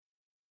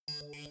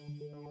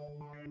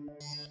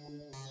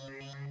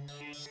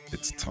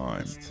It's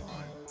time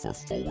for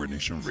Forward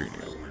Nation Radio.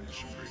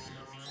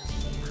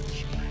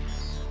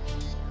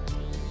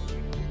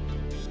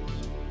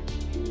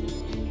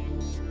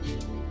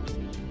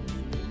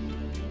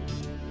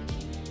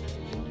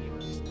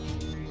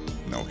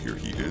 Now here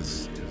he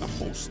is, the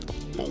host of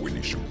Forward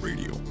Nation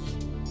Radio,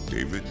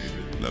 David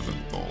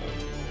Leventhal.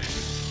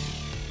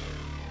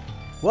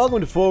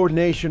 Welcome to Forward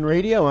Nation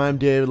Radio. I'm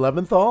David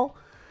Leventhal.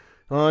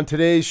 On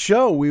today's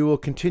show, we will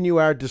continue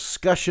our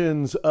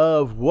discussions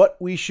of what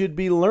we should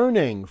be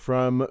learning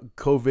from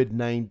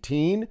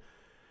COVID-19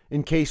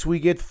 in case we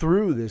get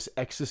through this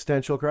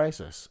existential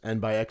crisis. And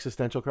by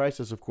existential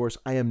crisis, of course,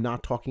 I am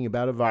not talking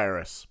about a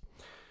virus.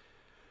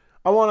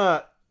 I want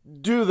to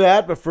do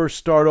that, but first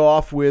start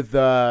off with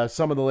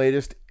some of the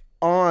latest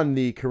on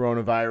the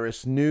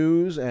coronavirus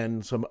news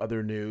and some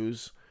other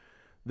news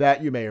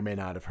that you may or may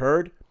not have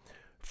heard.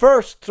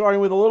 First,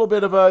 starting with a little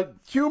bit of a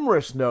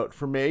humorous note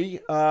for me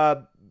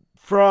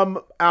from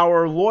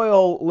our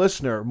loyal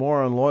listener.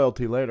 More on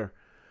loyalty later.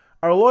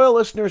 Our loyal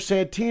listener,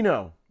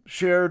 Santino,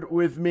 shared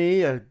with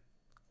me a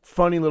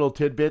funny little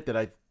tidbit that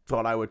I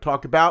thought I would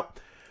talk about.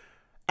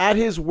 At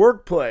his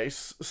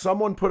workplace,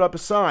 someone put up a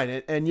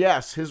sign, and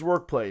yes, his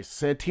workplace.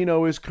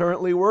 Santino is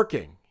currently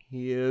working.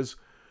 He is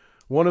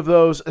one of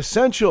those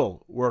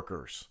essential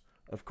workers.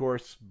 Of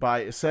course,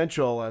 by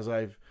essential, as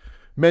I've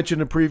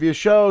mentioned in previous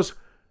shows,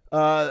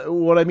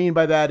 what I mean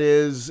by that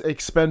is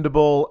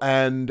expendable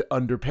and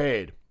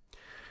underpaid.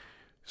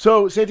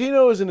 So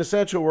Santino is an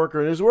essential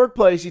worker. In his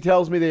workplace, he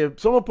tells me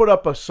someone put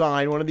up a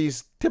sign, one of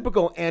these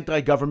typical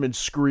anti-government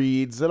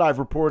screeds that I've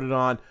reported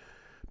on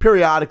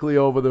periodically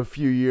over the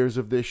few years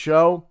of this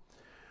show.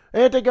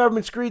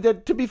 Anti-government screed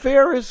that, to be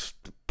fair, is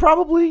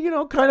probably,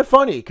 kind of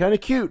funny, kind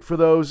of cute for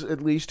those,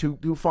 at least,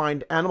 who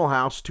find Animal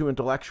House too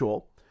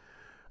intellectual.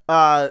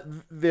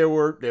 There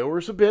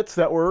were some bits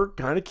that were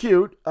kind of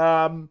cute.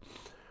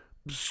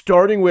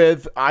 Starting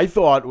with, I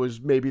thought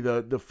was maybe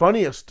the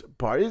funniest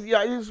part.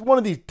 It's one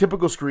of these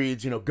typical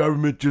screeds,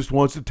 government just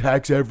wants to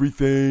tax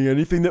everything,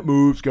 anything that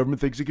moves, government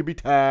thinks it can be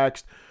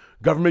taxed.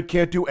 Government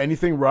can't do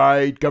anything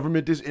right.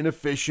 Government is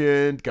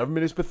inefficient.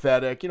 Government is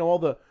pathetic. All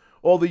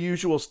the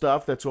usual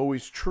stuff that's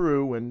always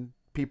true when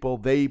people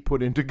they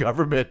put into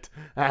government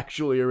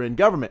actually are in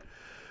government.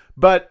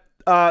 But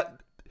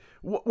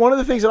one of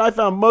the things that I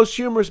found most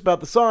humorous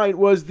about the sign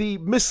was the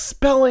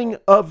misspelling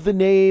of the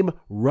name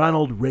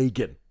Ronald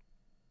Reagan.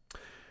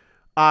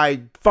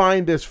 I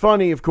find this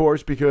funny, of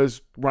course,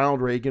 because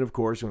Ronald Reagan, of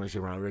course, when I say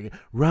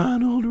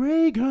Ronald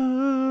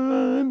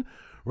Reagan,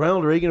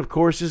 of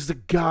course, is the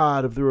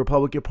god of the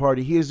Republican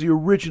Party. He is the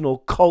original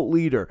cult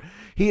leader.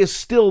 He is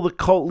still the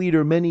cult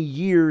leader many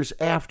years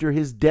after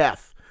his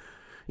death,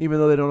 even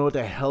though they don't know what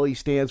the hell he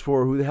stands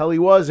for or who the hell he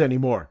was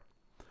anymore.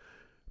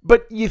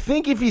 But you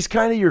think if he's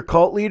kind of your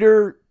cult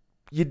leader,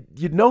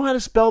 you'd know how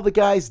to spell the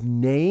guy's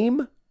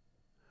name?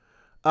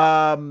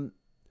 Also,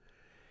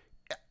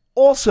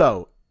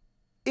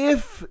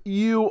 if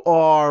you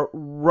are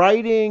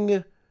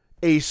writing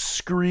a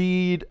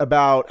screed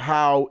about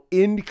how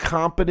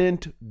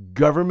incompetent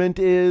government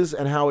is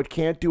and how it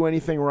can't do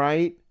anything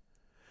right,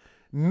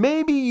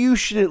 maybe you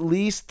should at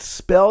least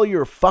spell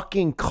your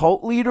fucking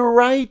cult leader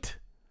right.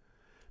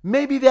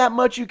 Maybe that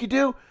much you could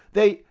do.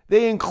 They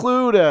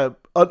include an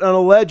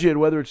alleged,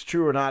 whether it's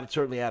true or not, it's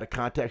certainly out of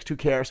context, who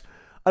cares,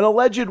 an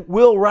alleged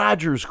Will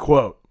Rogers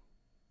quote.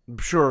 I'm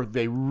sure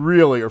they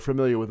really are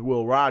familiar with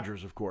Will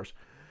Rogers, of course.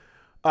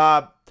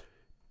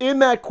 In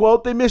that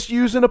quote, they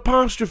misuse an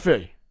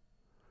apostrophe.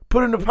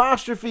 Put an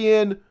apostrophe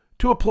in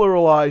to a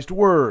pluralized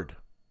word,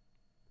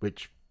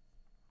 which,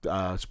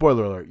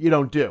 spoiler alert, you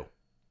don't do.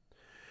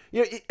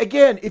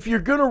 Again, if you're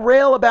going to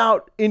rail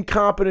about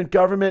incompetent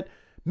government,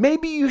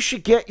 maybe you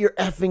should get your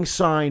effing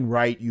sign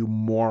right, you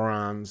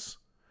morons.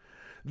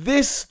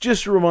 This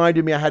just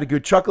reminded me, I had a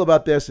good chuckle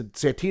about this, and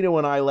Santino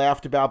and I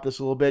laughed about this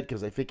a little bit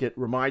because I think it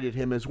reminded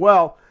him as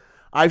well.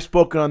 I've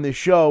spoken on this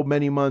show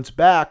many months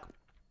back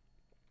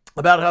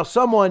about how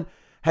someone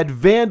had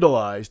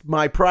vandalized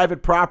my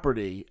private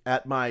property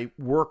at my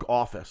work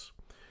office.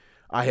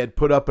 I had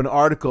put up an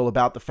article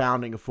about the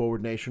founding of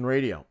Forward Nation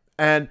Radio,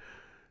 and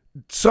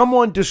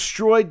someone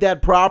destroyed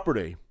that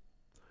property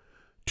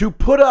to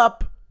put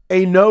up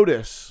a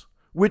notice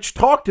which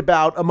talked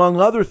about, among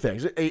other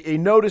things, a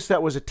notice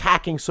that was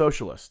attacking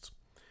socialists.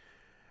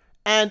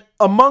 And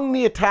among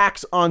the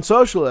attacks on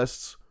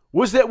socialists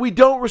was that we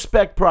don't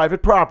respect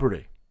private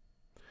property.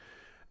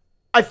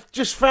 I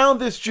just found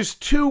this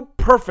just too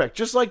perfect,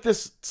 just like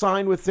this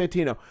sign with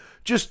Santino,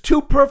 just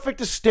too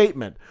perfect a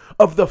statement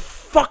of the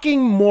fucking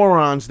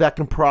morons that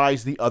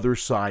comprise the other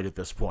side at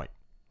this point.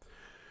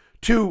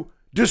 To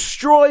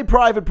destroy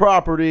private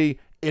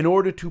property in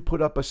order to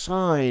put up a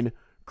sign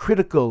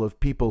critical of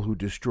people who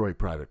destroy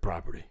private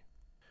property.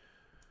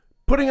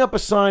 Putting up a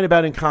sign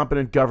about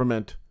incompetent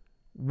government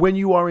when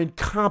you are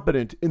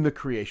incompetent in the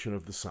creation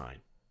of the sign.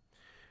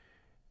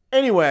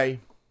 Anyway,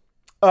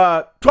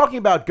 talking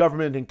about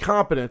government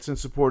incompetence in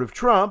support of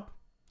Trump,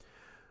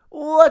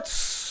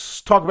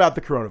 let's talk about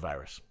the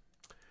coronavirus.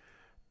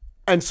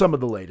 and some of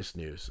the latest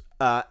news.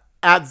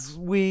 As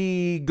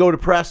we go to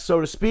press,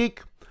 so to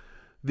speak,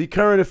 the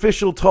current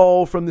official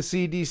toll from the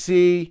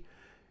CDC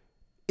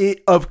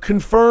of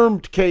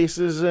confirmed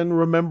cases, and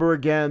remember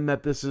again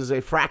that this is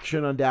a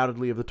fraction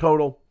undoubtedly of the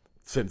total,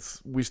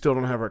 since we still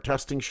don't have our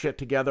testing shit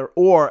together,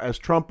 or as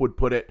Trump would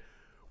put it,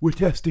 we're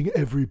testing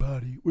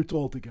everybody. It's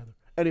all together.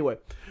 Anyway,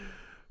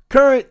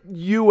 current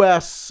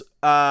U.S.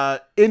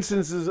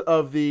 Instances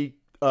of the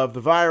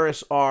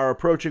virus are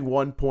approaching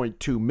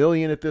 1.2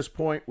 million at this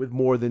point, with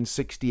more than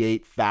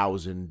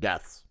 68,000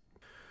 deaths.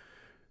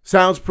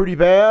 Sounds pretty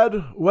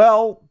bad?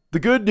 Well, the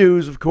good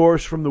news, of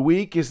course, from the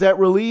week is that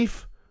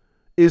relief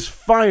is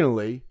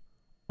finally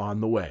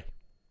on the way.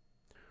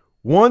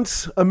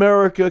 Once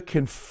America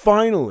can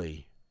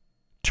finally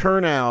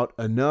turn out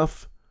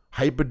enough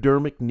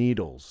hypodermic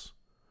needles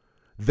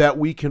that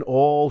we can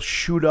all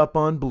shoot up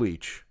on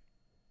bleach,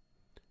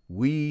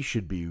 we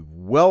should be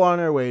well on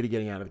our way to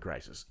getting out of the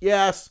crisis.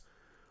 Yes,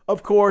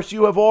 of course,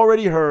 you have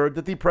already heard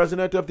that the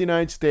President of the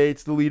United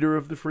States, the leader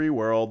of the free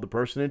world, the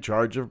person in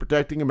charge of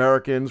protecting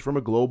Americans from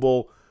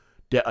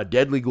a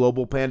deadly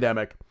global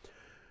pandemic,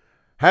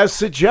 has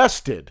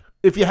suggested,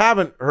 if you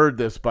haven't heard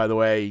this, by the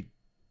way,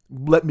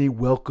 let me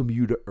welcome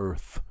you to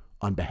Earth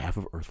on behalf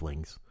of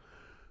Earthlings.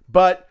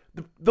 But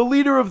the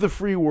leader of the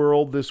free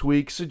world this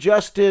week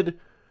suggested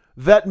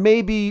that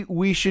maybe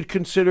we should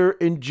consider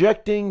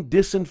injecting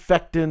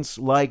disinfectants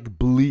like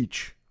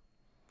bleach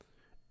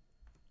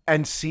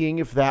and seeing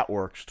if that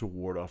works to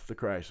ward off the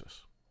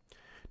crisis.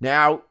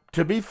 Now,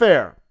 to be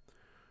fair,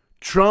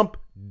 Trump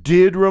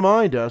did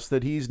remind us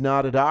that he's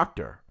not a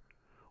doctor,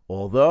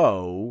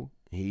 although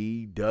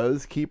he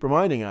does keep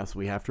reminding us,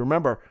 we have to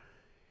remember,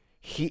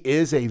 he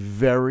is a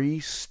very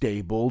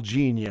stable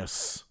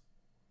genius.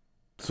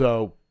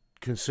 So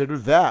consider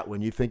that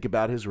when you think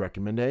about his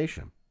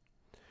recommendation.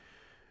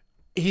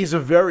 He's a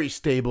very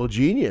stable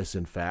genius,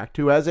 in fact,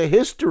 who has a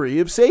history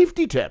of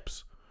safety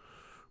tips.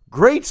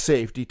 Great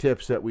safety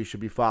tips that we should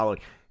be following.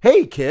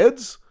 Hey,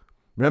 kids,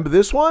 remember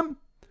this one?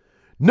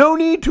 No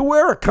need to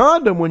wear a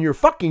condom when you're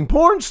fucking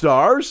porn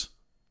stars.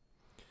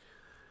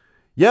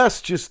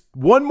 Yes, just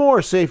one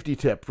more safety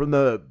tip from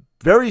the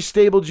very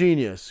stable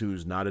genius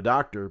who's not a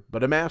doctor,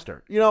 but a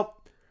master. You know,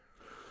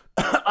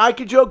 I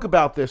could joke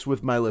about this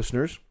with my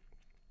listeners.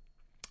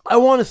 I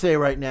want to say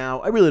right now,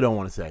 I really don't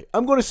want to say.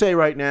 I'm going to say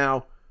right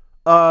now,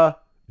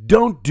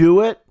 don't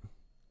do it.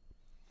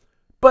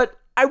 But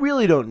I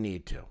really don't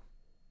need to.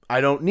 I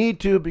don't need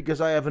to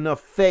because I have enough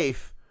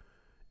faith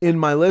in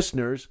my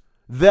listeners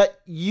that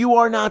you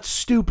are not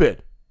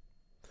stupid.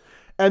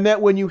 And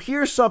that when you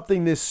hear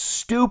something this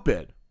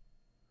stupid,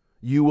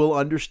 you will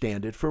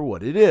understand it for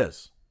what it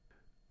is.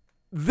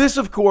 This,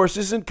 of course,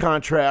 is in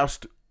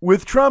contrast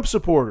with Trump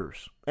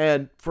supporters.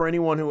 And for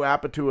anyone who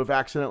happened to have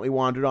accidentally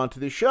wandered onto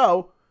this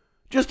show,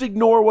 just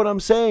ignore what I'm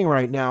saying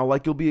right now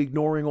like you'll be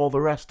ignoring all the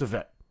rest of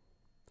it.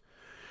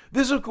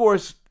 This, of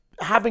course,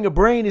 having a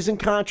brain is in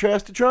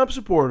contrast to Trump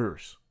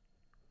supporters.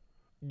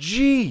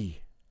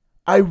 Gee,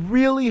 I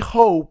really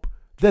hope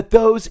that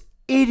those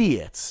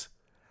idiots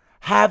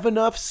have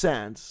enough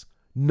sense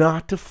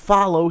not to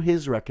follow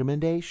his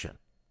recommendation.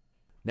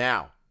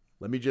 Now,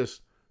 let me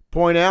just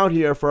point out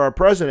here for our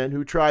president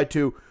who tried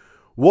to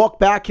walk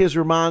back his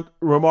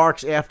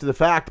remarks after the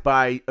fact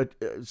by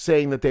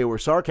saying that they were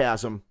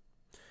sarcasm.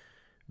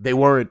 They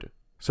weren't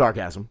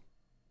sarcasm.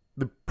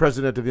 The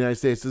president of the United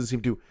States doesn't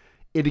seem to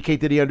indicate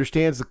that he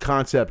understands the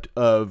concept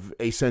of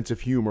a sense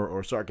of humor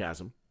or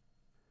sarcasm.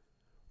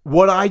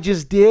 What I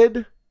just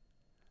did,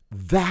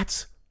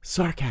 that's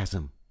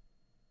sarcasm.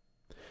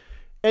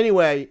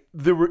 Anyway,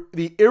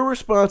 the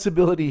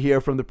irresponsibility here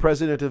from the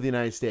president of the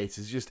United States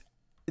is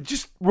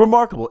just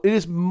remarkable. It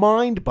is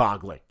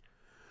mind-boggling.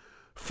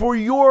 For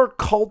your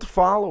cult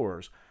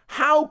followers,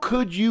 how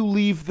could you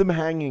leave them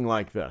hanging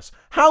like this?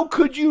 How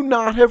could you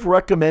not have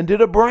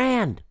recommended a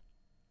brand?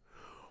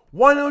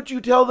 Why don't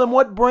you tell them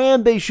what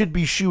brand they should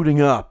be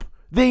shooting up?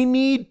 They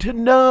need to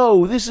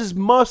know. This is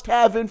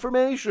must-have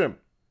information.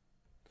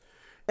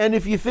 And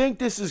if you think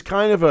this is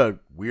kind of a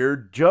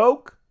weird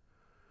joke,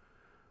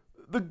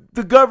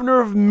 the governor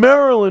of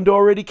Maryland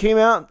already came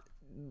out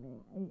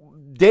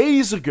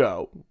days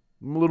ago,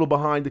 I'm a little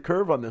behind the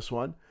curve on this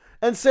one,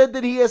 and said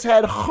that he has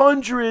had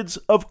hundreds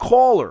of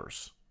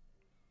callers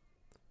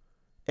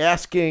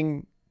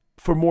asking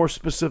for more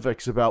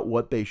specifics about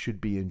what they should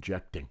be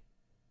injecting.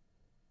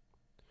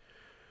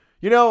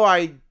 You know,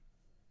 I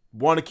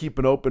want to keep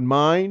an open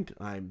mind.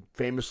 I'm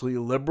famously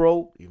a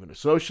liberal, even a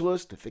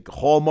socialist. I think a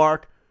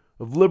hallmark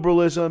of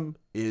liberalism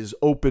is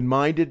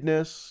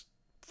open-mindedness,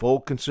 full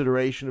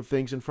consideration of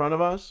things in front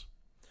of us.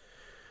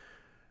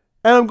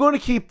 And I'm going to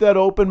keep that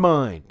open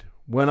mind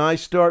when I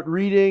start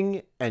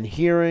reading and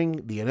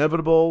hearing the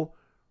inevitable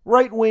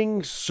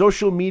right-wing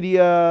social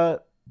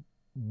media,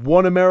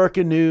 One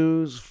American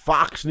News,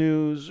 Fox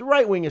News,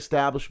 right-wing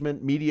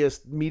establishment,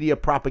 media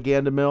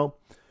propaganda mill.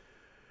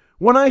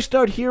 When I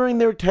start hearing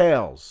their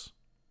tales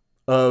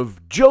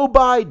of Joe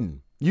Biden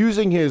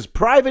using his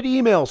private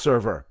email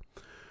server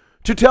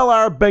to tell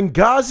our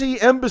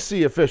Benghazi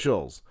embassy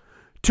officials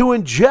to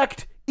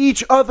inject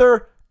each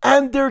other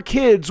and their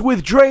kids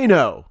with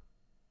Drano.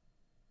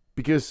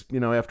 Because,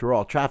 after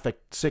all, traffic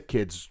sick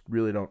kids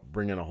really don't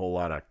bring in a whole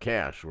lot of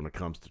cash when it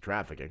comes to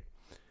trafficking.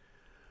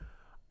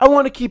 I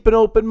want to keep an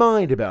open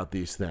mind about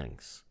these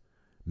things.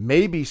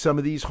 Maybe some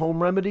of these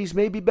home remedies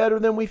may be better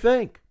than we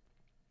think.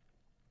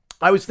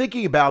 I was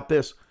thinking about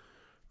this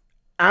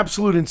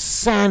absolute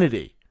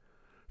insanity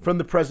from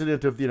the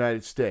President of the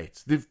United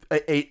States.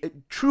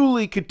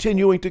 Truly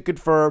continuing to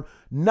confirm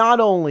not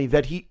only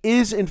that he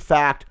is, in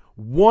fact,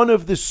 one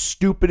of the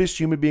stupidest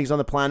human beings on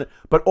the planet,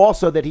 but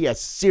also that he has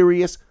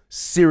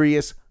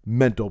serious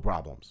mental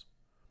problems.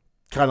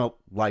 Kind of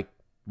like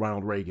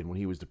Ronald Reagan when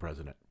he was the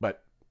president.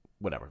 But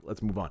whatever,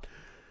 let's move on.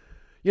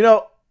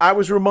 I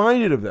was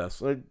reminded of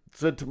this. I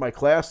said to my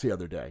class the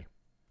other day.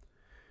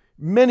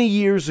 Many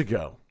years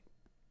ago,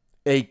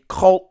 a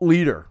cult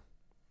leader,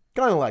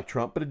 kind of like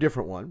Trump, but a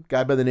different one,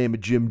 guy by the name of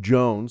Jim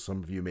Jones,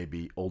 some of you may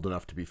be old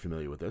enough to be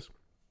familiar with this,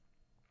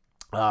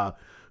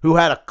 who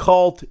had a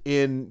cult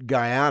in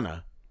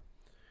Guyana,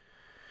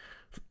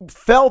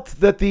 felt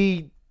that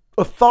the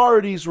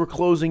authorities were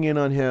closing in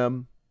on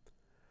him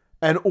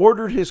and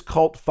ordered his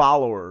cult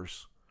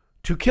followers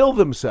to kill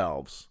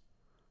themselves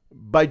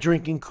by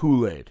drinking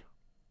Kool-Aid.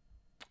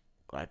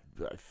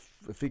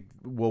 I think,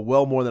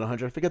 well more than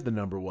 100. I forget the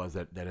number was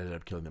that ended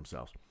up killing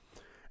themselves.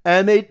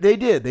 And they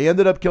did. They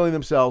ended up killing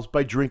themselves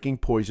by drinking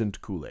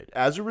poisoned Kool-Aid.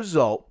 As a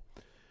result,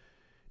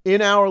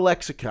 in our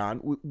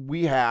lexicon,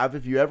 we have,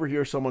 if you ever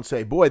hear someone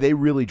say, boy, they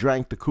really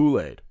drank the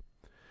Kool-Aid,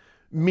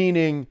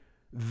 meaning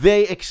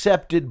they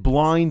accepted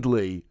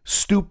blindly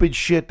stupid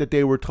shit that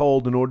they were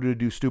told in order to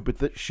do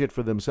stupid shit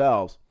for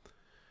themselves.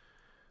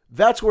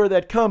 That's where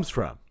that comes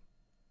from.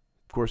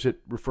 Of course, it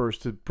refers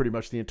to pretty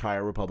much the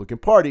entire Republican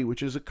Party,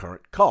 which is a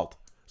current cult,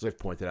 as I've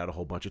pointed out a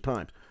whole bunch of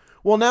times.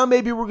 Well, now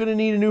maybe we're going to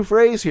need a new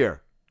phrase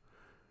here.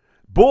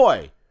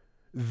 Boy,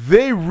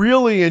 they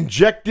really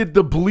injected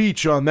the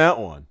bleach on that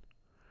one.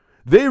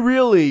 They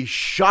really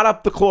shot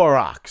up the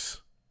Clorox.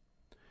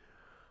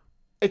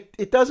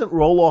 It doesn't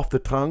roll off the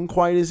tongue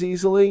quite as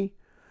easily,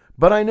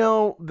 but I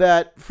know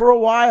that for a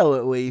while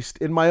at least,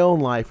 in my own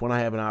life, when I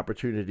have an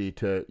opportunity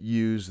to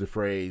use the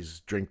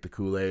phrase drink the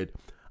Kool-Aid,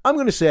 I'm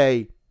going to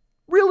say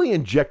really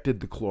injected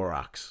the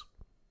Clorox.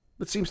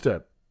 That seems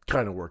to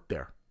kind of work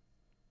there.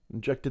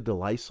 Injected the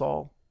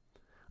Lysol?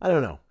 I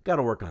don't know. Got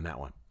to work on that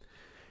one.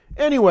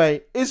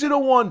 Anyway, is it a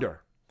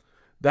wonder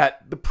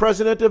that the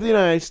President of the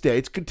United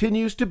States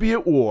continues to be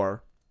at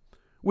war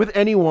with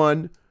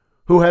anyone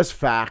who has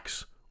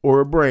facts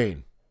or a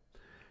brain?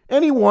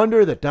 Any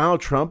wonder that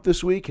Donald Trump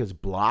this week has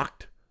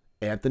blocked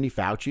Anthony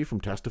Fauci from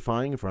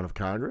testifying in front of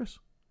Congress?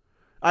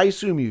 I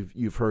assume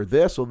you've heard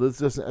this, although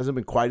this hasn't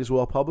been quite as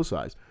well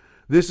publicized.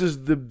 This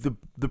is the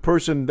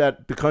person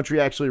that the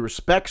country actually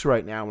respects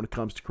right now when it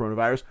comes to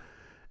coronavirus.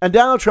 And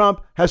Donald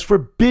Trump has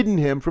forbidden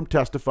him from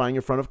testifying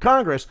in front of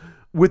Congress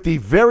with the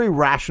very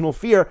rational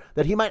fear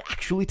that he might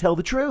actually tell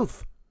the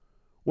truth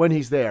when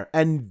he's there.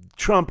 And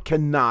Trump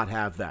cannot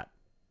have that.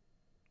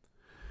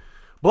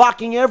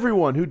 Blocking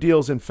everyone who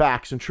deals in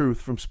facts and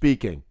truth from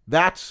speaking.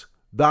 That's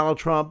Donald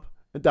Trump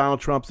and Donald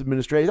Trump's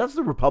administration. That's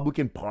the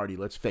Republican Party,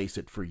 let's face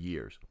it, for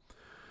years.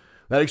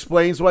 That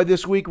explains why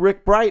this week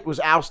Rick Bright was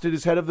ousted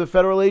as head of the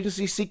federal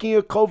agency seeking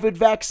a COVID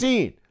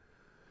vaccine,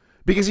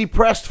 because he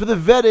pressed for the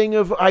vetting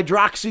of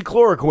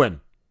hydroxychloroquine.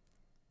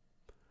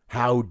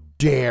 How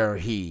dare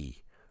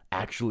he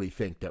actually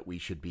think that we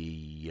should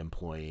be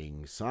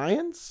employing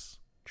science?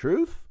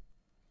 Truth?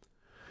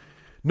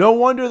 No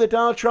wonder that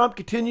Donald Trump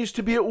continues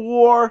to be at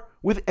war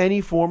with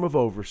any form of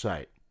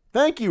oversight.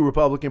 Thank you,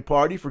 Republican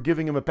Party, for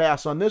giving him a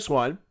pass on this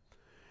one.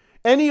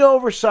 Any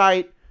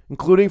oversight,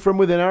 including from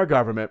within our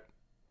government,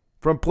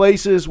 from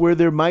places where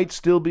there might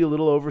still be a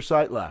little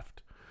oversight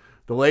left.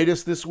 The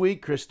latest this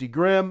week, Christy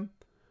Grimm,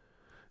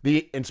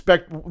 the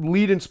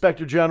lead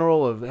inspector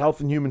general of Health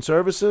and Human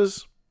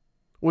Services,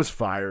 was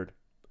fired.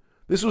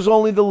 This was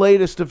only the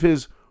latest of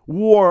his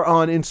war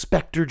on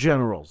inspector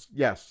generals.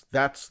 Yes,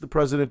 that's the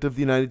President of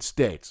the United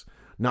States.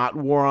 Not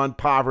war on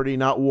poverty,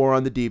 not war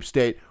on the deep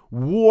state,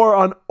 war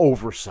on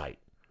oversight,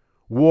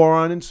 war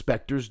on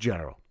inspectors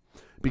general.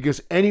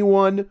 Because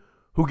anyone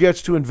who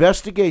gets to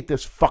investigate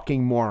this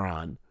fucking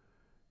moron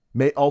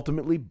may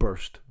ultimately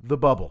burst the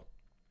bubble.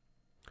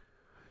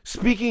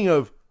 Speaking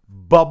of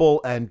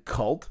bubble and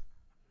cult,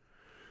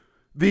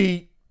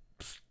 the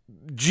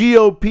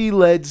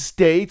GOP-led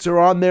states are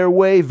on their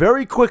way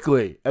very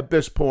quickly at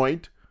this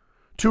point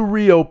to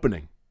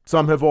reopening.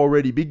 Some have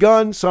already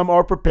begun. Some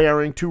are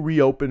preparing to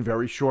reopen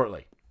very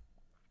shortly.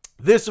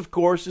 This, of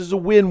course, is a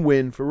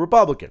win-win for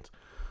Republicans.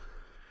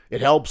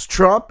 It helps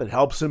Trump, it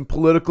helps him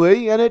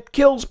politically, and it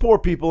kills poor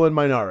people and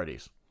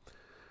minorities.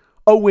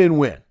 A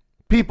win-win.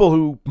 People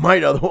who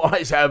might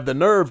otherwise have the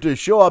nerve to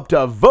show up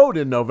to vote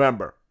in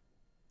November.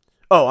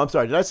 Oh, I'm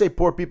sorry. Did I say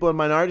poor people and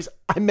minorities?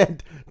 I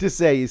meant to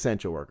say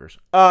essential workers.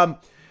 And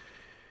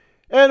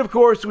of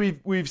course,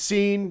 we've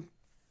seen,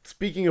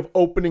 speaking of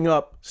opening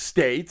up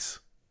states,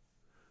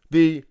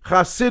 the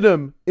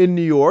Hasidim in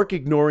New York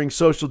ignoring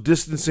social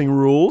distancing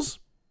rules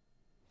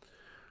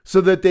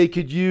so that they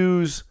could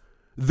use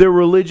their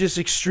religious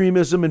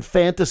extremism and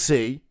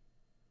fantasy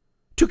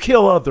to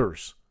kill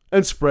others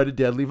and spread a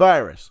deadly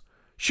virus.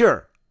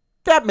 Sure,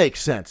 that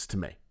makes sense to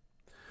me.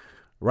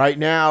 Right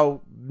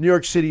now, New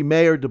York City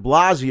Mayor de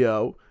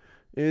Blasio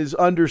is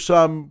under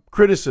some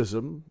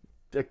criticism,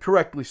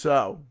 correctly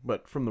so,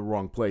 but from the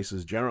wrong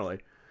places generally,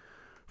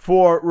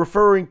 for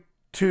referring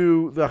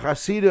to the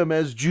Hasidim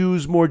as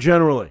Jews more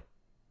generally,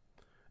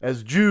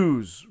 as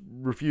Jews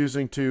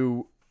refusing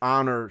to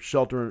honor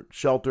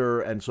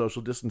shelter and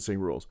social distancing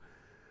rules.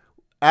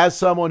 As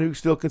someone who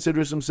still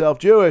considers himself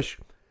Jewish,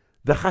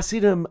 the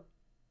Hasidim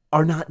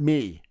are not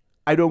me.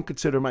 I don't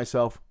consider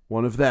myself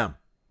one of them.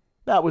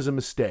 That was a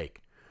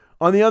mistake.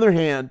 On the other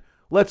hand,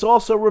 let's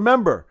also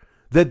remember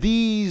that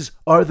these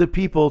are the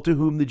people to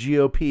whom the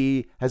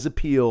GOP has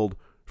appealed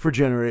for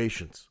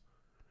generations.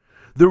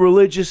 The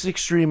religious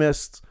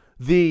extremists,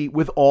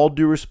 with all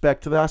due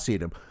respect to the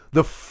Hasidim,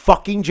 the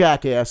fucking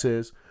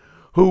jackasses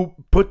who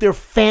put their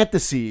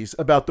fantasies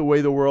about the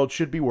way the world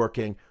should be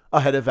working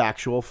ahead of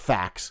actual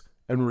facts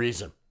and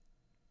reason.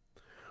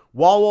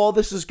 While all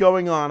this is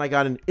going on, I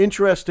got an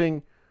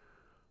interesting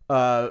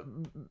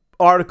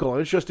article, an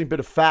interesting bit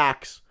of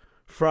facts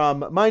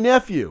from my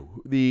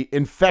nephew, the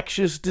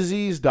infectious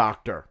disease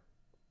doctor,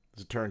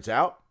 as it turns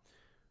out.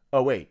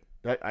 Oh, wait.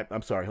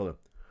 I'm sorry. Hold on.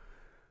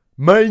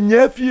 My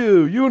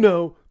nephew,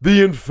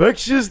 the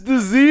infectious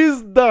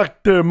disease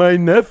doctor, my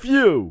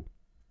nephew.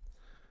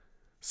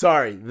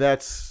 Sorry,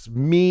 that's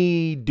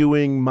me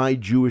doing my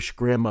Jewish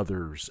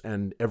grandmothers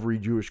and every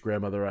Jewish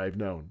grandmother I've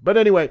known. But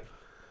anyway,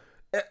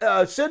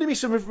 sending me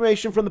some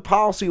information from the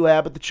policy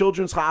lab at the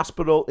Children's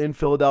Hospital in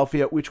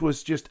Philadelphia, which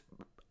was just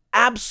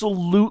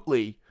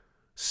absolutely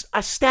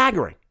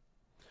staggering,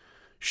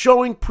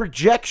 showing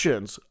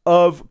projections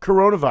of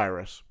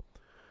coronavirus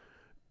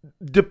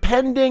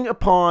depending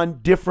upon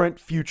different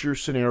future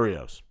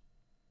scenarios.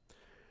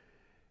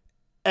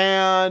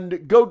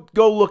 And go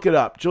look it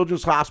up.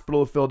 Children's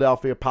Hospital of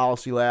Philadelphia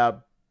Policy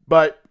Lab.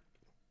 But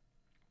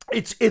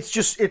it's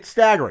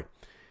staggering.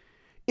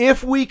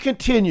 If we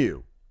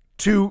continue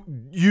to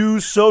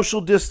use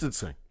social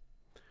distancing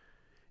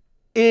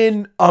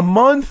in a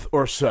month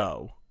or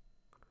so,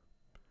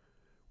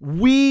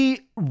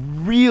 we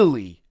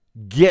really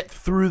get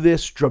through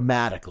this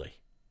dramatically.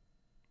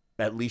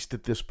 At least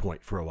at this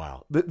point for a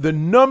while. The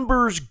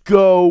numbers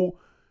go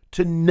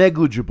to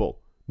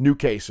negligible new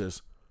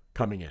cases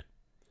coming in.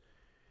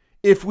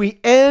 If we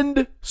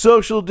end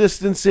social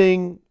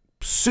distancing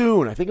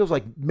soon, I think it was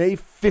like May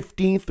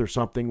 15th or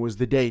something was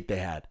the date they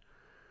had.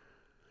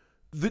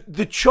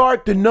 The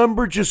chart, the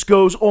number just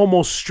goes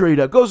almost straight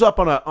up. Goes up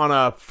on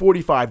a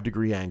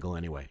 45-degree angle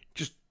anyway.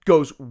 Just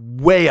goes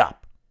way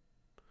up.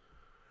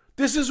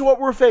 This is what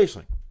we're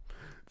facing.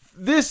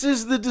 This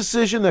is the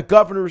decision that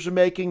governors are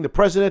making, the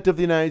President of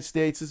the United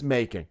States is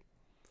making.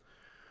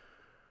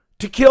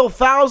 To kill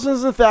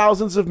thousands and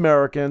thousands of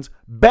Americans,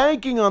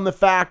 banking on the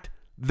fact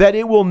that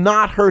it will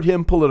not hurt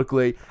him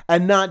politically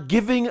and not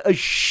giving a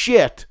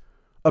shit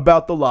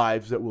about the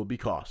lives that will be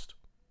cost.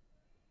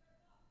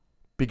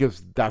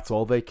 Because that's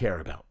all they care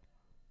about.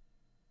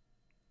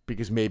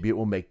 Because maybe it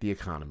will make the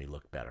economy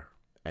look better.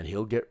 And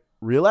he'll get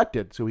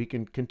reelected so he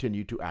can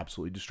continue to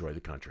absolutely destroy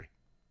the country.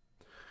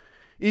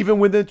 Even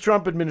within the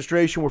Trump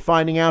administration, we're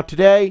finding out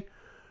today,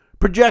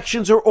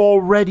 projections are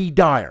already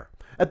dire.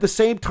 At the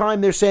same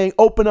time, they're saying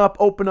open up,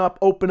 open up,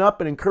 open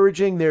up, and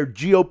encouraging their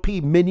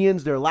GOP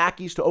minions, their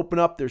lackeys, to open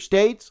up their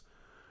states.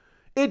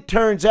 It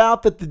turns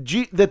out that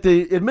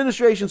the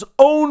administration's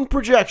own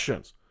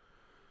projections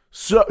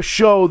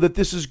show that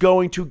this is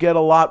going to get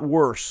a lot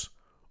worse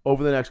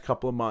over the next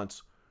couple of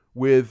months,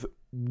 with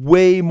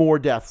way more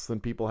deaths than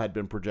people had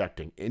been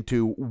projecting,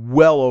 into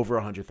well over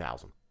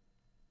 100,000.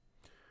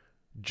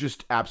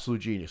 Just absolute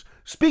genius.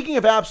 Speaking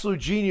of absolute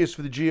genius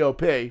for the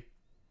GOP,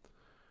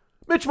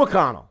 Mitch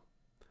McConnell.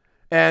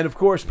 And of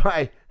course,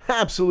 by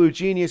absolute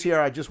genius here,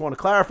 I just want to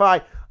clarify,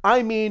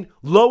 I mean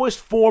lowest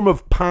form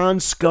of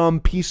pond scum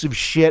piece of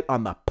shit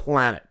on the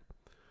planet.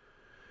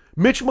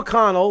 Mitch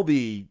McConnell,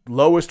 the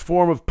lowest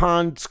form of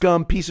pond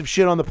scum piece of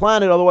shit on the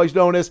planet, otherwise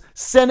known as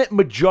Senate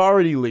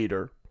Majority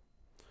Leader,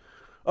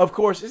 of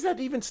course, is that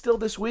even still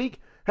this week,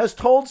 has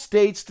told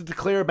states to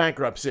declare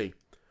bankruptcy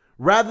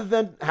rather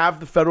than have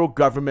the federal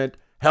government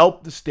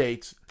help the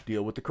states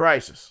deal with the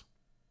crisis.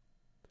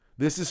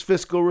 This is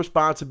fiscal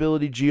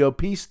responsibility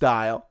GOP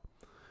style.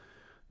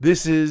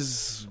 This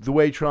is the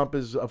way Trump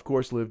has, of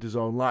course, lived his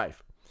own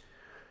life.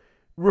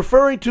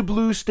 Referring to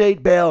blue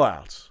state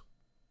bailouts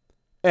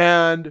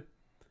and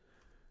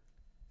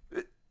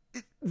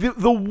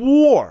the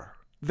war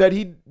that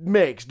he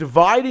makes,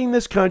 dividing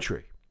this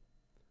country,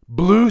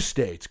 blue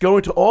states,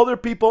 going to all their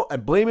people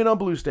and blaming it on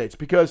blue states,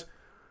 because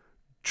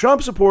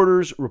Trump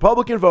supporters,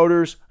 Republican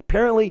voters,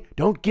 apparently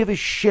don't give a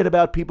shit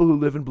about people who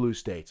live in blue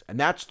states. And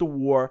that's the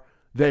war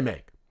they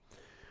make.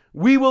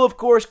 We will, of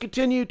course,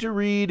 continue to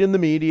read in the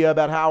media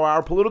about how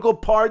our political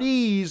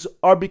parties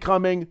are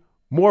becoming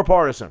more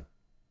partisan.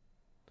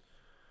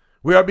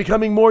 We are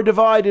becoming more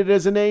divided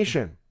as a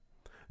nation.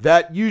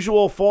 That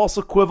usual false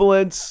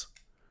equivalence,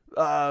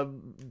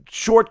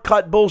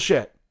 shortcut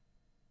bullshit.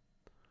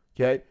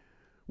 okay,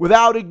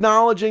 without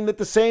acknowledging that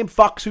the same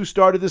fucks who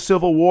started the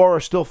Civil War are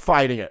still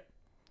fighting it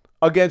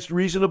against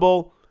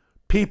reasonable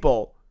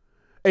people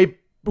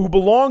who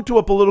belong to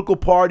a political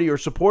party or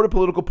support a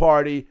political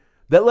party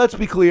that, let's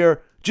be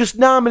clear, just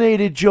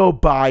nominated Joe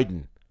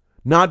Biden,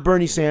 not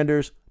Bernie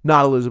Sanders,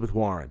 not Elizabeth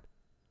Warren.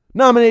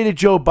 Nominated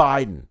Joe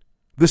Biden,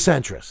 the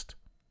centrist.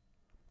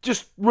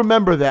 Just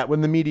remember that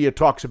when the media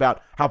talks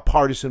about how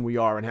partisan we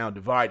are and how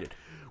divided.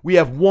 We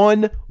have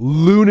one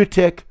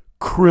lunatic,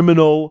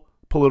 criminal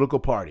political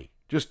party.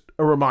 Just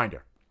a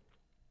reminder.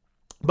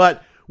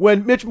 But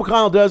when Mitch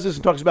McConnell does this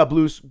and talks about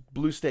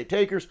blue state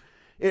takers,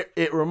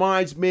 it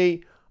reminds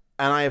me,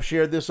 and I have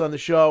shared this on the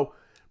show,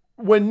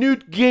 when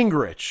Newt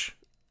Gingrich,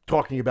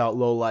 talking about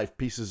low-life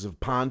pieces of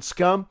pond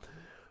scum,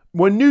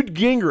 when Newt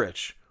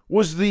Gingrich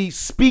was the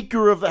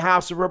Speaker of the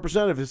House of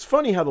Representatives, it's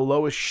funny how the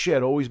lowest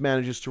shit always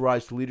manages to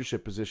rise to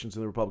leadership positions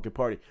in the Republican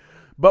Party.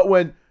 But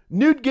when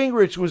Newt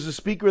Gingrich was the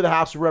Speaker of the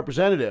House of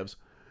Representatives,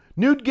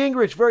 Newt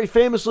Gingrich very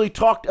famously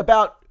talked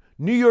about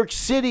New York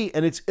City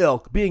and its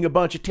ilk being a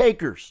bunch of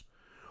takers.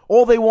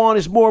 All they want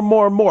is more and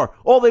more and more.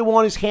 All they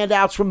want is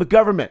handouts from the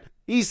government.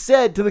 He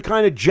said to the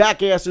kind of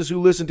jackasses who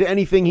listen to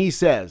anything he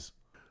says.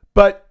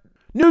 But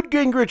Newt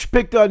Gingrich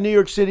picked on New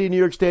York City and New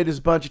York State as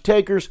a bunch of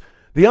takers.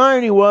 The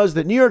irony was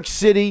that New York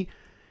City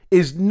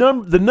is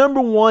the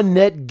number one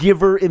net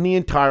giver in the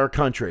entire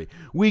country.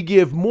 We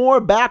give more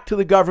back to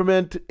the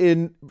government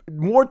in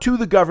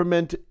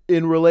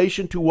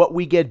relation to what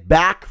we get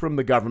back from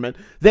the government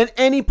than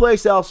any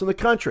place else in the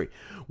country.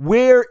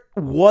 Where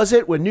was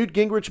it when Newt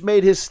Gingrich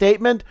made his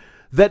statement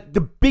that the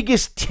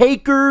biggest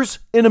takers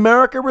in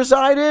America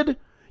resided?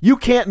 You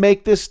can't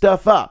make this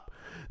stuff up.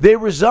 They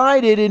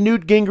resided in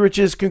Newt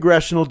Gingrich's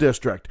congressional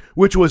district,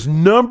 which was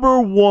number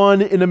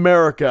one in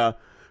America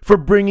for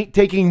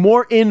taking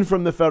more in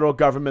from the federal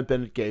government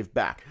than it gave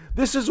back.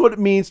 This is what it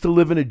means to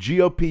live in a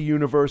GOP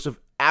universe of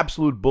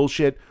absolute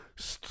bullshit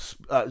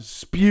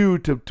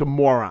spewed to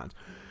morons.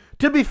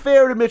 To be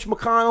fair to Mitch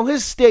McConnell,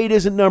 his state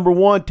isn't number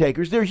one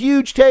takers. They're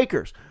huge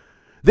takers.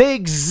 They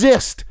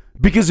exist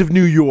because of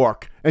New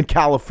York and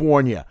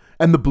California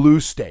and the blue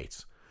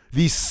states.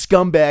 These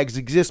scumbags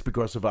exist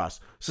because of us.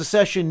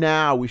 Secession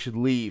now, we should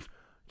leave.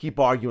 Keep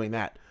arguing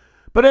that.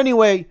 But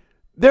anyway,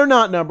 they're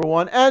not number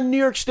one. And New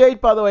York State,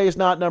 by the way, is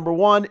not number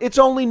one. It's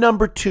only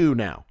number two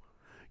now,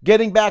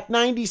 getting back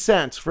 90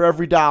 cents for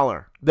every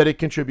dollar that it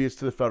contributes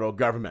to the federal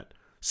government.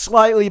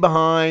 Slightly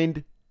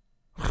behind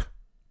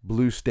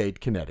blue state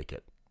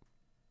Connecticut.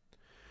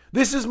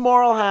 This is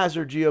moral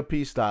hazard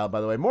GOP style, by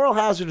the way. Moral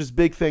hazard is a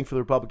big thing for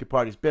the Republican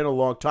Party. It's been a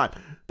long time.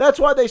 That's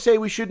why they say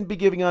we shouldn't be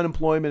giving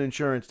unemployment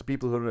insurance to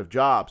people who don't have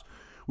jobs.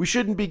 We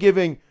shouldn't be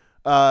giving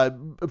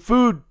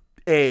food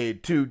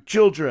aid to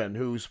children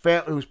whose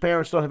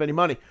parents don't have any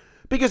money,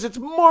 because it's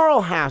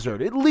moral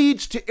hazard. It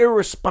leads to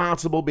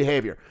irresponsible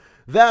behavior.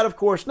 That, of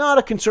course, not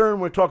a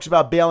concern when it talks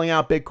about bailing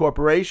out big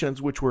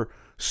corporations, which we're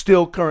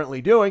still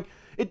currently doing.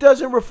 It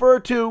doesn't refer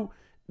to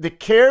the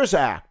CARES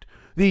Act,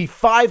 the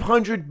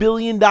 $500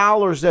 billion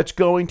that's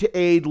going to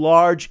aid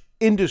large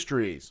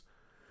industries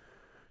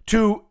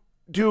to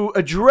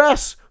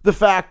address the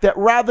fact that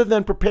rather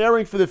than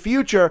preparing for the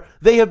future,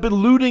 they have been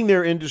looting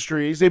their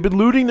industries, they've been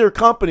looting their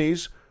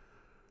companies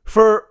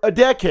for a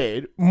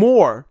decade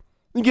more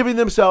and giving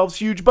themselves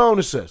huge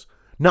bonuses,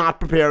 not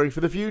preparing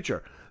for the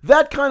future.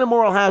 That kind of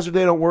moral hazard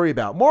they don't worry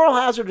about. Moral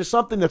hazard is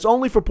something that's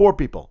only for poor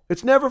people.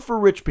 It's never for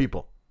rich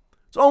people.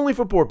 It's only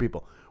for poor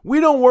people. We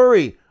don't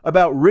worry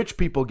about rich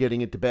people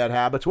getting into bad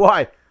habits.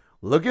 Why?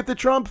 Look at the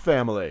Trump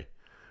family.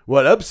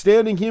 What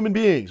upstanding human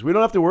beings. We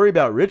don't have to worry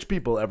about rich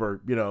people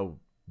ever,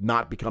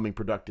 not becoming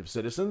productive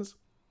citizens.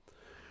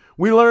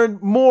 We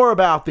learned more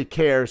about the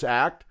CARES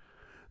Act.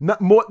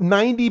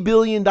 $90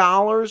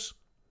 billion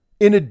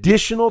in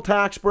additional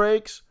tax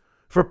breaks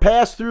for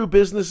pass-through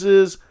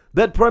businesses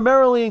that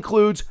primarily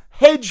includes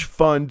hedge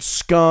fund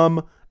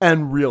scum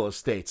and real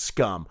estate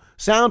scum.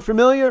 Sound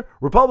familiar?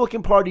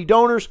 Republican Party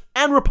donors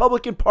and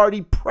Republican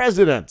Party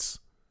presidents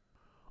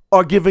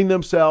are giving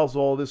themselves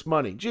all this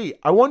money. Gee,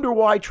 I wonder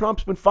why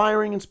Trump's been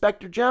firing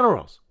inspector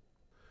generals.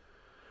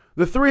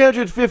 The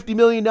 $350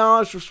 million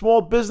for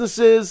small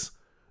businesses,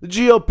 the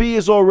GOP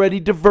is already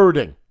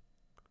diverting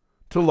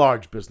to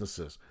large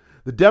businesses.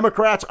 The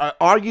Democrats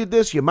argued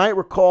this. You might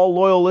recall,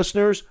 loyal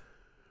listeners,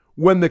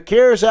 when the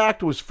CARES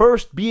Act was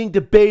first being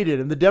debated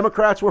and the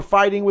Democrats were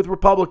fighting with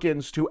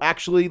Republicans to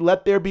actually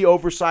let there be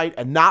oversight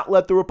and not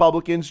let the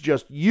Republicans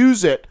just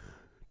use it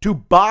to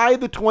buy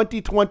the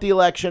 2020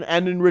 election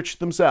and enrich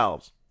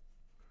themselves.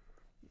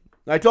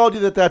 I told you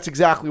that that's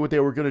exactly what they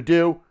were going to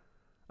do.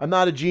 I'm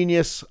not a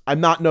genius. I'm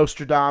not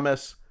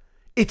Nostradamus.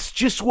 It's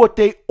just what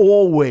they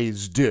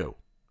always do.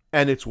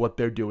 And it's what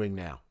they're doing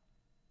now.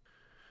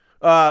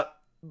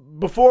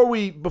 Before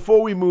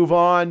we move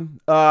on,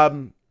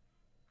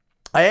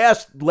 I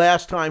asked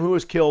last time who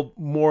has killed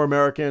more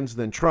Americans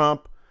than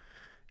Trump,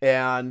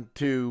 and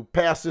to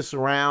pass this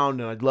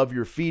around, and I'd love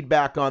your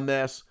feedback on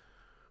this.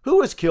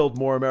 Who has killed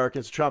more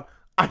Americans than Trump?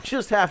 I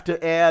just have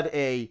to add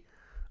a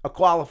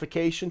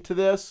qualification to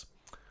this.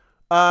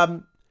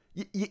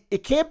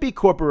 It can't be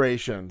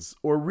corporations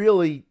or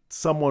really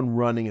someone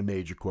running a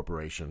major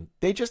corporation.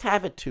 They just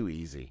have it too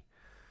easy.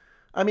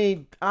 I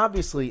mean,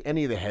 obviously,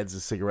 any of the heads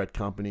of cigarette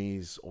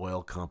companies,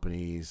 oil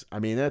companies, I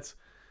mean,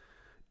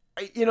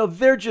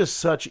 they're just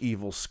such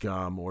evil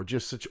scum or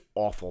just such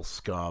awful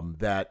scum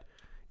that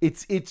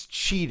it's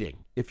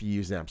cheating if you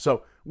use them.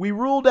 So we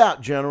ruled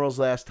out generals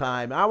last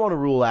time. I want to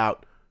rule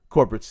out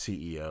corporate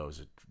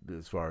CEOs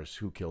as far as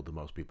who killed the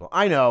most people.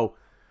 I know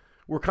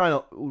we're kind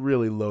of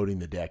really loading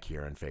the deck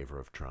here in favor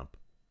of Trump.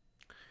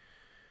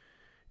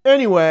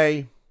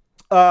 Anyway,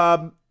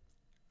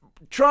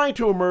 trying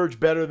to emerge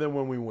better than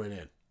when we went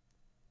in.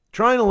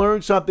 Trying to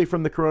learn something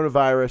from the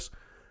coronavirus,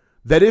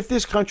 that if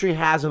this country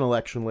has an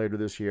election later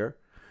this year,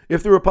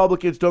 if the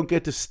Republicans don't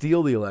get to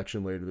steal the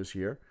election later this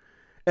year,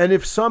 and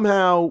if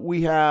somehow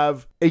we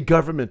have a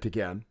government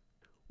again,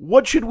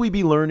 what should we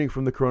be learning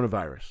from the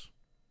coronavirus?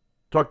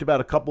 Talked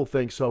about a couple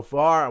things so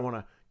far. I want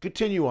to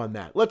continue on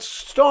that. Let's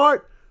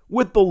start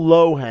with the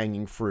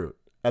low-hanging fruit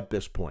at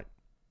this point.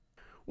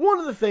 One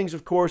of the things,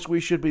 of course, we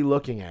should be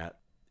looking at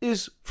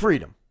is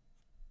freedom.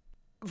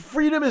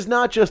 Freedom is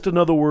not just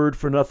another word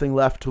for nothing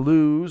left to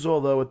lose,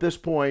 although at this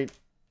point,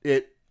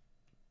 it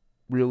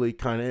really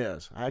kind of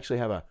is. I actually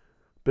have a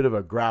bit of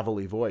a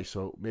gravelly voice,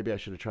 so maybe I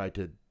should have tried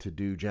to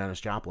do Janis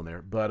Joplin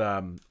there, but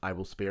I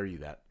will spare you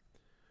that.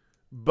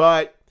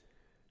 But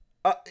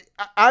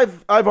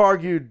I've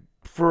argued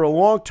for a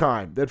long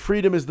time that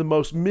freedom is the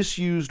most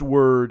misused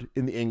word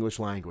in the English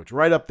language,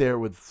 right up there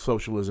with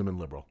socialism and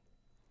liberal.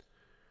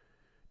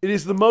 It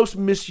is the most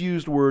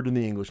misused word in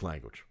the English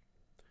language.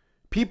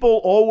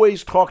 People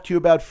always talk to you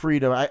about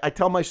freedom. I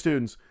tell my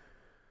students,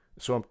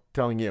 so I'm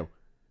telling you,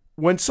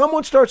 when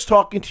someone starts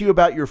talking to you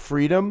about your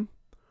freedom,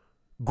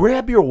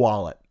 grab your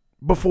wallet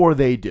before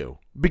they do,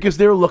 because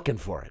they're looking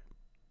for it.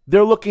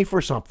 They're looking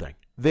for something.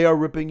 They are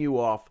ripping you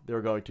off.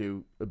 They're going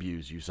to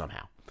abuse you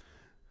somehow.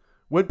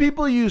 When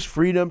people use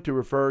freedom to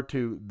refer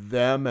to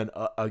them and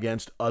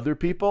against other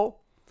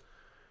people,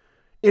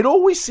 it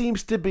always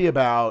seems to be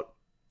about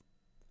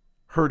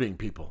hurting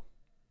people.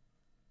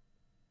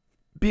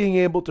 Being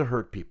able to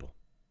hurt people.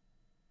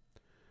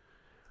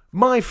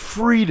 My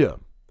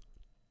freedom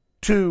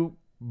to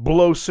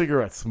blow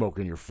cigarette smoke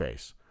in your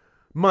face.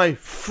 My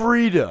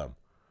freedom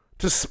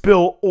to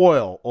spill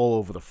oil all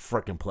over the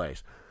frickin'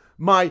 place.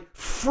 My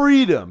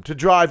freedom to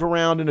drive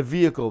around in a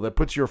vehicle that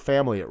puts your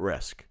family at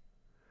risk.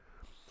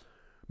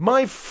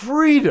 My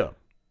freedom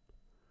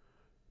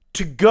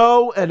to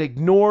go and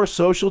ignore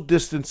social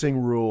distancing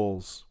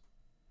rules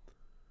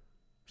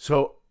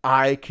so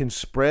I can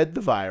spread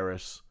the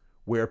virus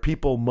where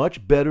people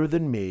much better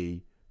than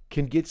me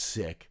can get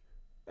sick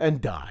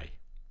and die.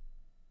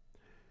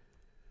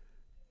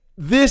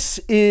 This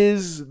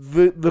is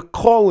the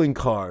calling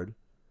card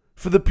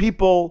for the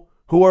people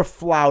who are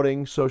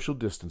flouting social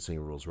distancing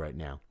rules right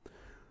now.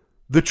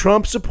 The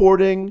Trump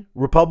supporting,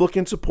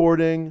 Republican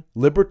supporting,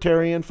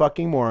 libertarian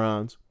fucking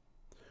morons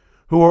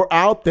who are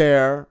out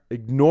there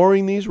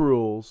ignoring these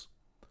rules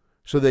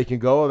so they can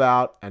go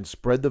about and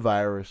spread the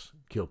virus,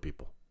 kill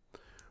people.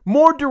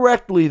 More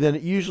directly than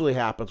it usually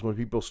happens when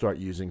people start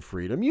using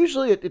freedom.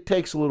 Usually it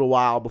takes a little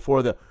while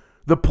before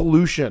the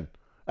pollution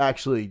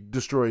actually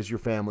destroys your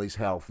family's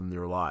health and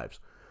their lives.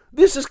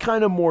 This is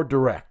kind of more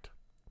direct.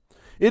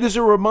 It is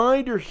a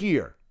reminder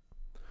here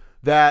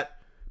that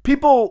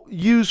people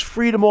use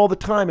freedom all the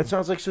time. It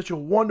sounds like such a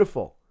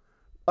wonderful,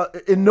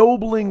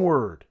 ennobling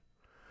word.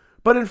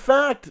 But in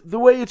fact, the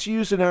way it's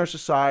used in our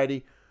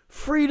society,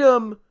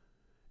 freedom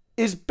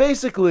is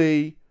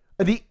basically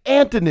the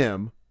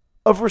antonym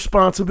of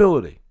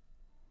responsibility.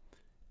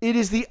 It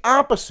is the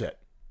opposite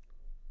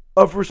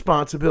of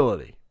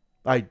responsibility.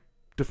 I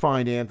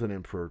defined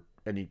antonym for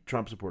any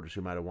Trump supporters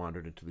who might have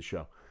wandered into the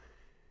show.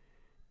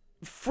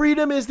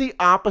 Freedom is the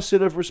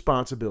opposite of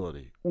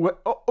responsibility.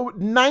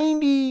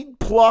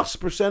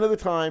 90+% of the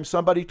time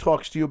somebody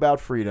talks to you about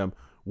freedom,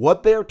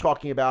 what they're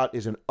talking about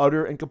is an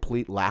utter and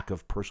complete lack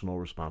of personal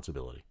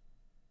responsibility.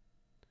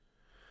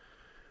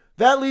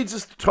 That leads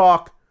us to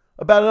talk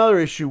about another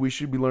issue we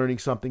should be learning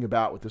something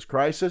about with this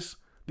crisis,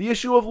 the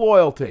issue of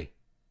loyalty,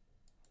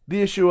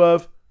 the issue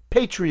of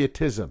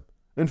patriotism,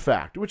 in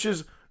fact, which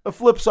is a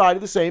flip side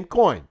of the same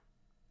coin,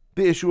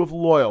 the issue of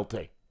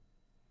loyalty.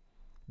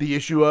 The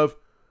issue of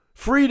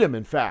freedom,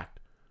 in fact,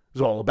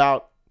 is all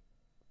about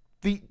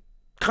the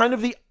kind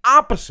of the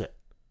opposite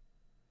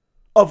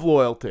of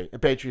loyalty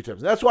and patriotism.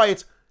 That's why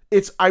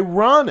it's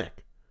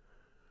ironic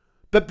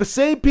that the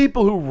same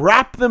people who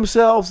wrap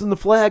themselves in the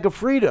flag of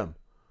freedom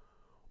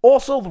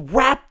also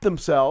wrap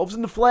themselves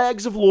in the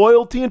flags of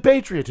loyalty and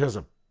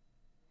patriotism.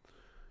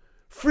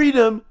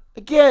 Freedom,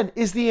 again,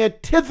 is the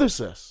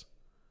antithesis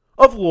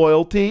of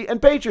loyalty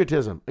and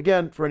patriotism.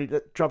 Again, for any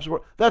Trump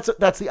support,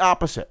 that's the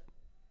opposite.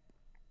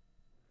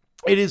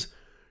 It is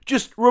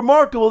just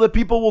remarkable that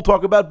people will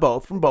talk about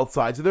both from both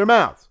sides of their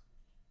mouths.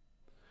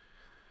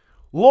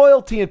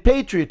 Loyalty and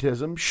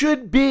patriotism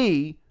should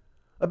be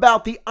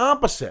about the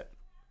opposite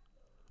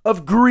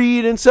of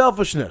greed and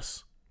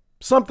selfishness.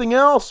 Something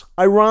else,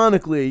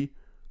 ironically,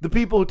 the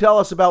people who tell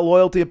us about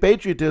loyalty and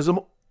patriotism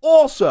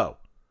also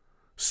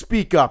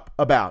speak up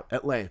about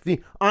at length.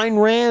 The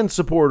Ayn Rand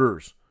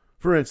supporters,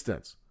 for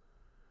instance.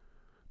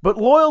 But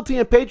loyalty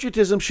and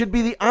patriotism should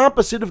be the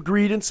opposite of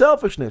greed and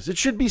selfishness. It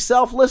should be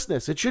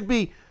selflessness. It should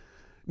be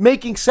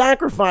making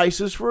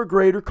sacrifices for a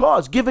greater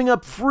cause, giving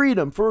up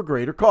freedom for a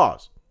greater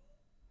cause.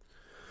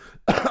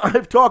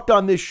 I've talked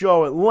on this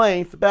show at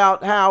length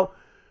about how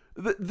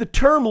the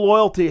term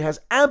loyalty has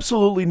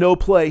absolutely no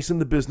place in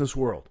the business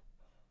world.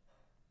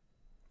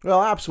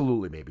 Well,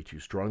 absolutely may be too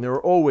strong. There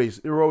are always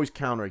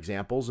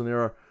counterexamples, and there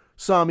are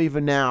some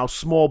even now,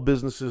 small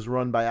businesses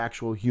run by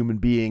actual human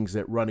beings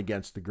that run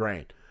against the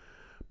grain.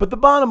 But the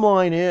bottom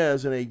line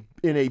is, in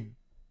a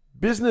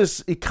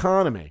business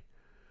economy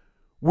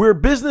where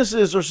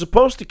businesses are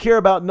supposed to care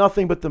about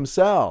nothing but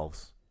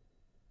themselves,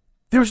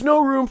 there's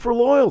no room for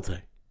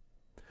loyalty.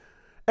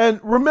 And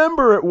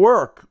remember at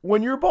work,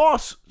 when your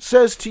boss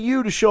says to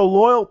you to show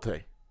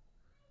loyalty,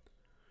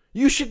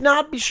 you should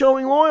not be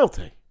showing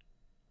loyalty.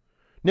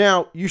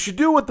 Now, you should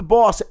do what the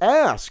boss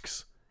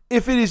asks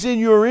if it is in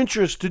your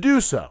interest to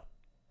do so.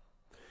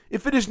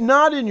 If it is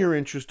not in your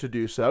interest to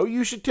do so,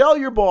 you should tell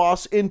your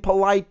boss in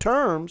polite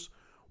terms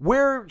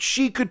where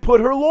she could put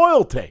her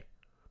loyalty.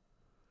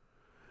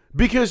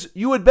 Because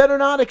you had better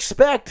not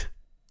expect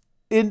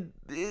in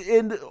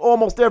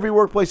almost every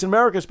workplace in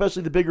America,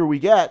 especially the bigger we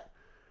get,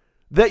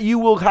 that you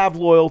will have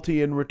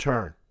loyalty in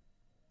return.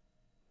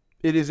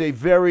 It is a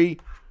very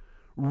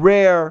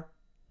rare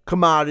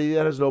commodity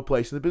that has no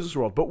place in the business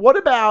world. But what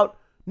about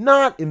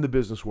not in the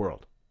business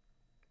world?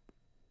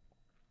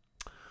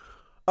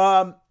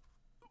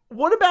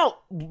 What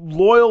about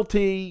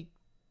loyalty,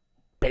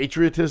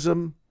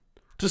 patriotism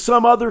to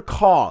some other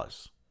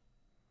cause?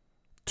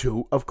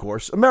 To, of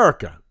course,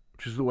 America,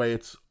 which is the way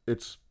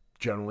it's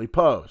generally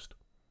posed.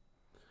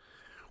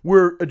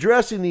 We're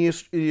addressing the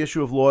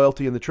issue of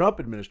loyalty in the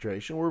Trump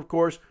administration, where, of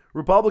course,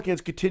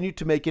 Republicans continue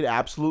to make it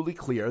absolutely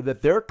clear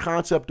that their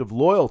concept of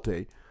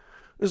loyalty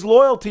is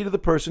loyalty to the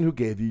person who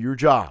gave you your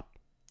job.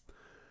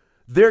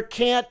 There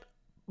can't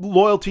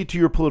loyalty to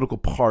your political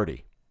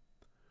party.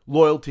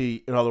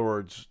 Loyalty, in other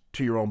words,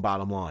 to your own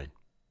bottom line.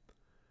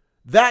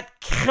 That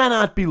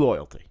cannot be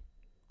loyalty.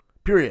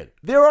 Period.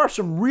 There are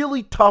some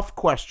really tough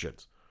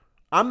questions.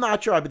 I'm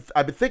not sure.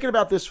 I've been thinking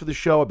about this for the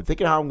show. I've been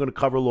thinking how I'm going to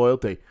cover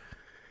loyalty.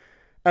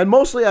 And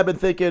mostly I've been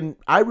thinking,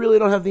 I really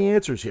don't have the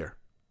answers here.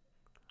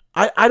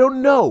 I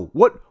don't know.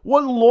 What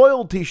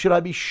loyalty should I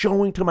be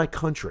showing to my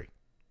country?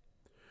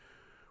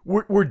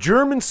 Were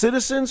German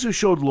citizens who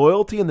showed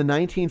loyalty in the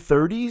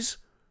 1930s,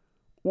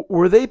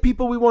 were they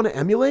people we want to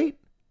emulate?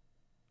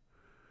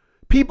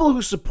 People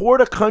who support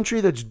a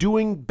country that's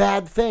doing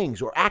bad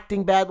things or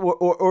acting bad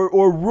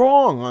or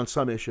wrong on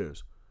some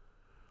issues.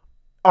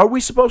 Are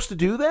we supposed to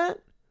do that?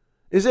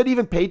 Is that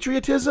even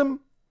patriotism?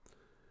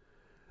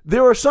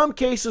 There are some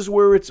cases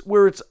where it's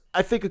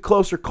I think a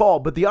closer call,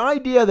 but the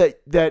idea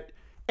that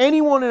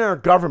anyone in our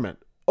government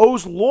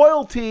owes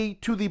loyalty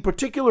to the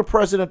particular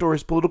president or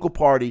his political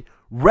party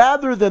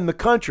rather than the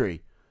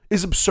country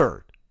is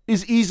absurd,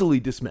 is easily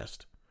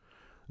dismissed.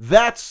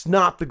 That's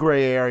not the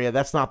gray area.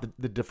 That's not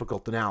the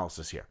difficult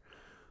analysis here.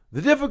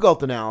 The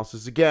difficult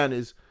analysis, again,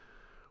 is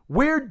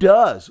where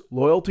does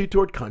loyalty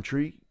toward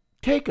country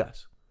take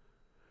us?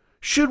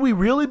 Should we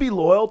really be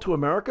loyal to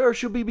America, or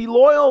should we be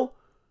loyal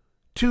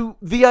to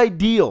the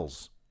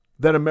ideals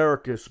that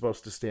America is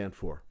supposed to stand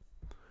for?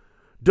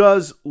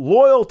 Does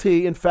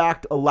loyalty, in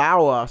fact,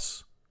 allow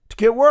us to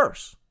get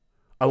worse?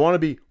 I want to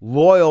be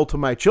loyal to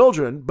my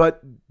children,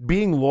 but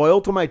being loyal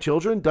to my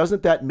children,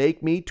 doesn't that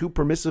make me too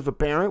permissive a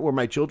parent where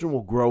my children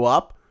will grow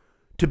up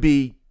to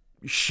be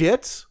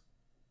shits?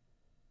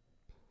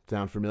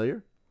 Sound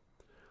familiar?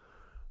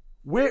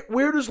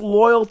 Where does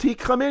loyalty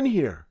come in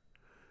here?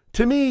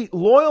 To me,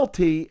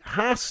 loyalty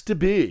has to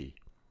be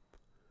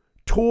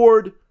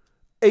toward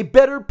a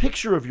better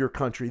picture of your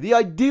country, the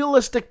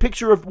idealistic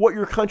picture of what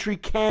your country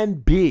can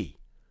be,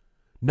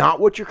 not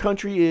what your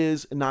country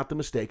is and not the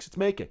mistakes it's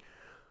making.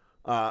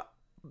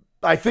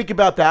 I think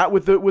about that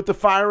with the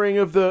firing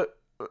of the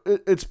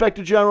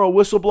Inspector General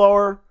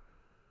whistleblower,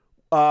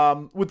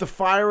 with the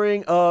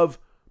firing of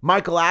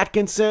Michael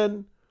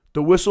Atkinson,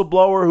 the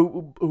whistleblower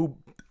who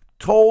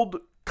told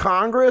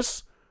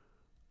Congress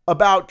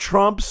about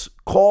Trump's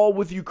call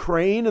with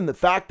Ukraine and the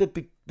fact that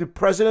the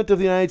president of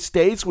the United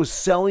States was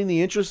selling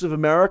the interests of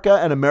America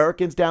and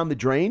Americans down the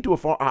drain to a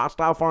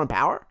hostile foreign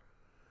power.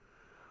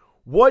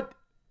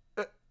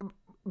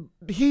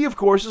 He, of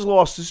course, has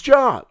lost his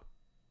job.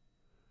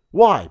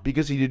 Why?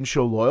 Because he didn't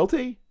show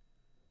loyalty?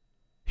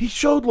 He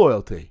showed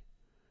loyalty.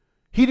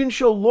 He didn't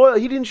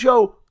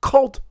show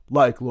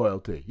cult-like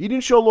loyalty. He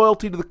didn't show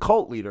loyalty to the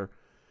cult leader.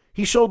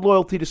 He showed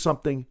loyalty to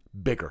something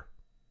bigger.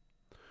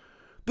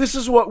 This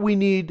is what we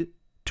need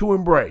to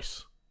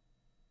embrace.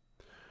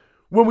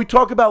 When we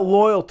talk about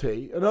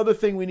loyalty, another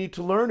thing we need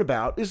to learn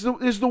about is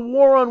the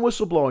war on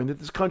whistleblowing that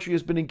this country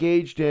has been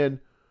engaged in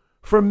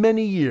for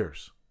many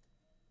years.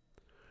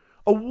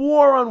 A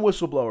war on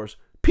whistleblowers.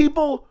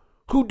 People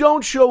who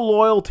don't show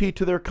loyalty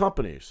to their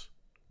companies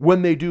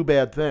when they do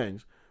bad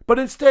things, but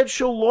instead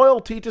show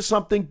loyalty to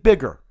something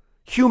bigger,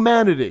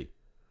 humanity,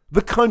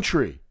 the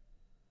country,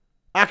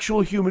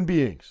 actual human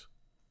beings.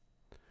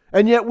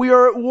 And yet we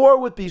are at war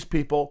with these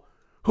people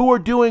who are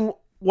doing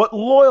what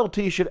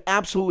loyalty should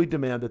absolutely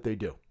demand that they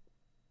do.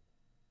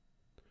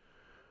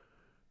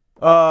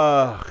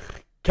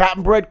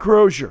 Captain Brett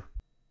Crozier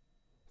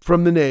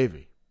from the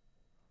Navy.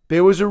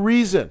 There was a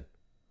reason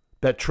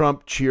that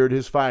Trump cheered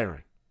his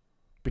firing,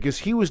 because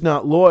he was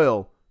not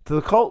loyal to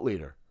the cult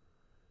leader.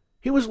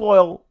 He was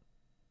loyal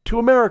to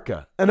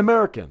America and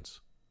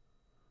Americans,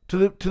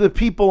 to the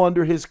people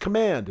under his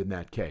command in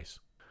that case.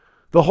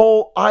 The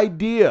whole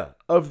idea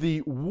of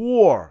the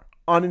war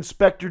on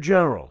inspector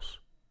generals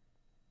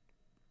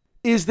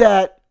is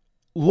that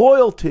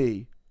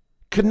loyalty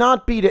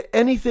cannot be to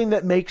anything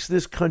that makes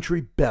this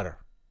country better.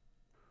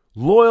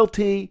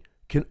 Loyalty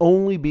can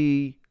only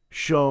be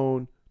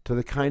shown to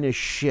the kind of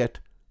shit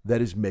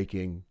that is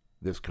making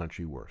this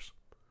country worse.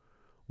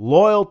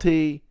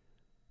 Loyalty,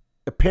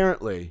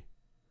 apparently,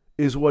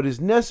 is what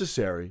is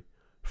necessary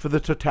for the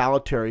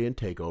totalitarian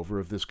takeover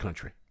of this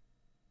country.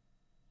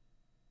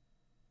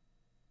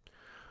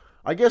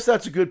 I guess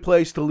that's a good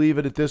place to leave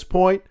it at this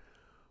point.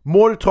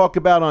 More to talk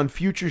about on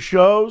future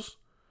shows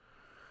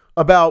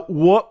about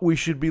what we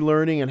should be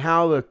learning and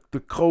how the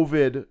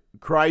COVID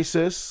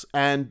crisis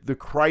and the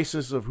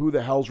crisis of who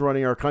the hell's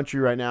running our country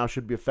right now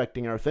should be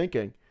affecting our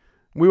thinking.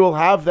 We will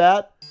have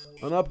that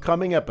on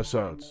upcoming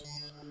episodes.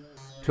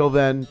 Till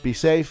then, be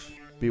safe,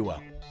 be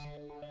well,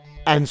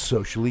 and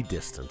socially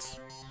distance.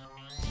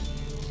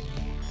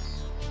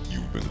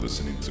 You've been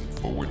listening to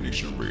Forward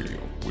Nation Radio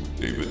with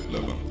David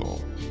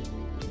Leventhal.